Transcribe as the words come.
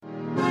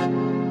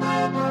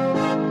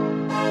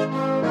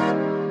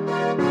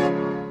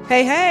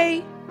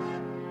Hey,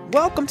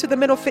 welcome to the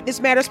Mental Fitness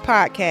Matters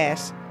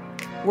podcast,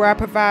 where I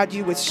provide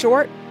you with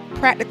short,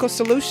 practical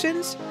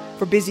solutions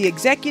for busy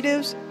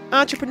executives,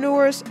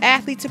 entrepreneurs,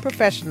 athletes, and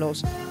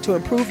professionals to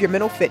improve your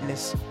mental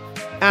fitness.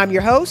 I'm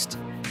your host,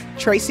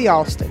 Tracy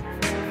Alston.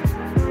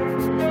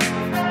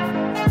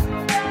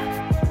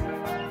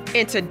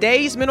 And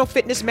today's Mental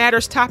Fitness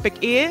Matters topic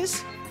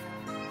is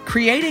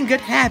creating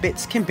good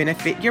habits can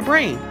benefit your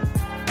brain.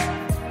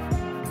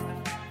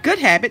 Good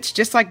habits,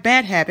 just like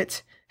bad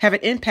habits, have an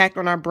impact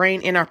on our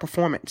brain and our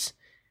performance.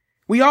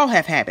 We all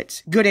have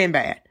habits, good and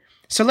bad.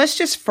 So let's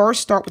just first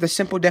start with a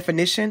simple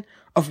definition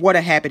of what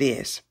a habit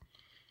is.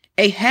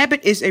 A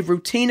habit is a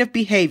routine of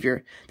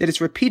behavior that is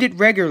repeated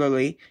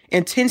regularly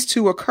and tends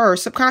to occur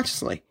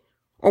subconsciously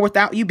or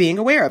without you being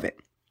aware of it.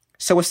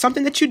 So it's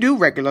something that you do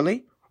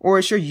regularly or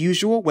it's your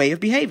usual way of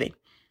behaving.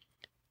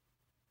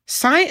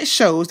 Science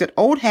shows that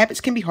old habits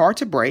can be hard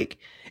to break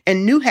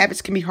and new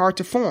habits can be hard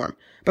to form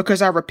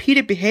because our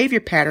repeated behavior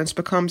patterns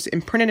becomes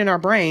imprinted in our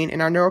brain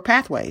and our neural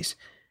pathways.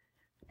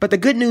 But the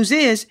good news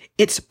is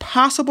it's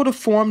possible to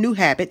form new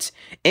habits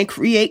and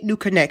create new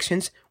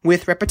connections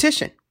with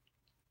repetition.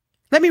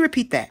 Let me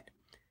repeat that.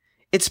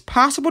 It's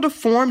possible to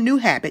form new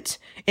habits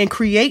and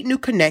create new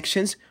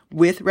connections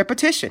with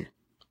repetition.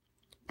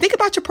 Think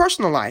about your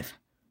personal life.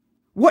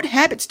 What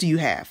habits do you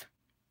have?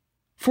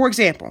 For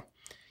example,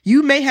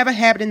 you may have a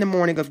habit in the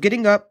morning of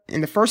getting up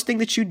and the first thing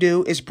that you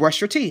do is brush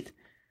your teeth.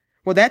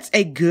 Well, that's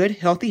a good,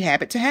 healthy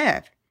habit to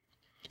have.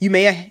 You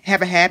may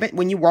have a habit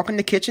when you walk in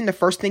the kitchen, the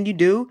first thing you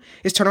do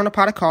is turn on a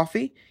pot of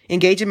coffee,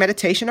 engage in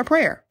meditation or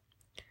prayer.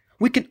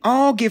 We can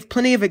all give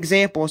plenty of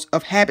examples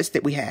of habits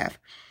that we have.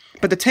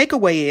 But the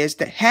takeaway is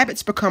that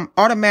habits become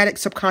automatic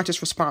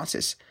subconscious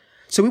responses.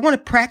 So we want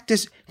to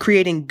practice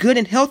creating good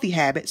and healthy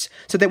habits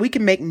so that we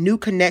can make new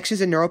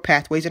connections and neural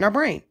pathways in our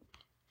brain.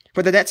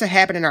 Whether that's a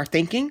habit in our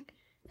thinking,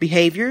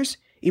 behaviors,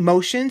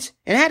 emotions,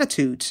 and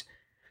attitudes.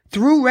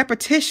 Through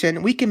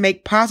repetition, we can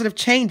make positive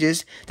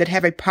changes that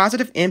have a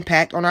positive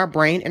impact on our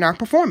brain and our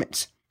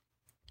performance.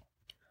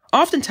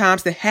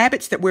 Oftentimes, the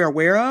habits that we're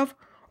aware of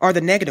are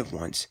the negative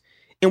ones,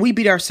 and we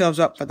beat ourselves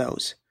up for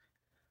those.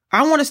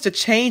 I want us to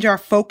change our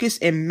focus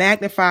and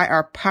magnify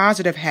our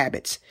positive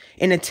habits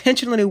and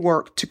intentionally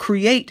work to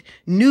create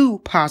new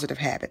positive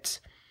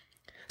habits.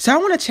 So I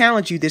want to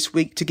challenge you this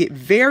week to get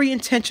very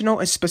intentional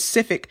and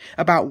specific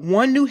about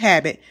one new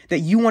habit that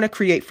you want to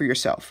create for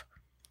yourself.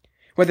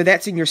 Whether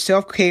that's in your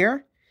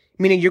self-care,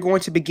 meaning you're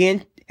going to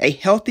begin a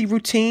healthy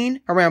routine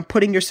around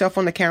putting yourself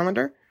on the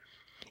calendar.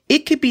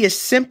 It could be as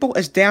simple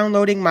as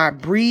downloading my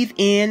Breathe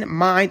In,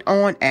 Mind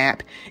On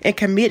app and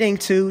committing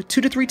to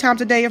 2 to 3 times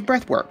a day of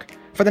breath work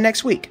for the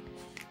next week.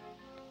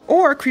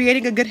 Or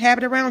creating a good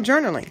habit around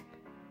journaling,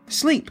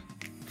 sleep,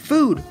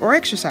 food, or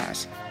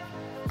exercise.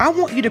 I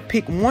want you to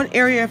pick one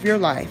area of your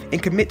life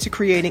and commit to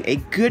creating a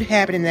good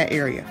habit in that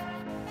area.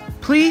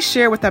 Please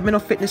share with our mental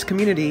fitness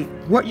community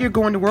what you're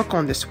going to work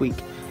on this week,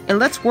 and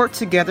let's work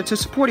together to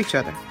support each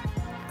other.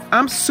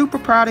 I'm super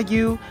proud of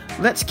you.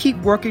 Let's keep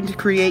working to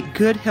create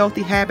good,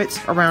 healthy habits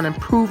around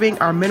improving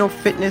our mental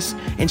fitness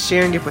and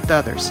sharing it with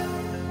others.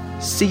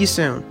 See you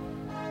soon.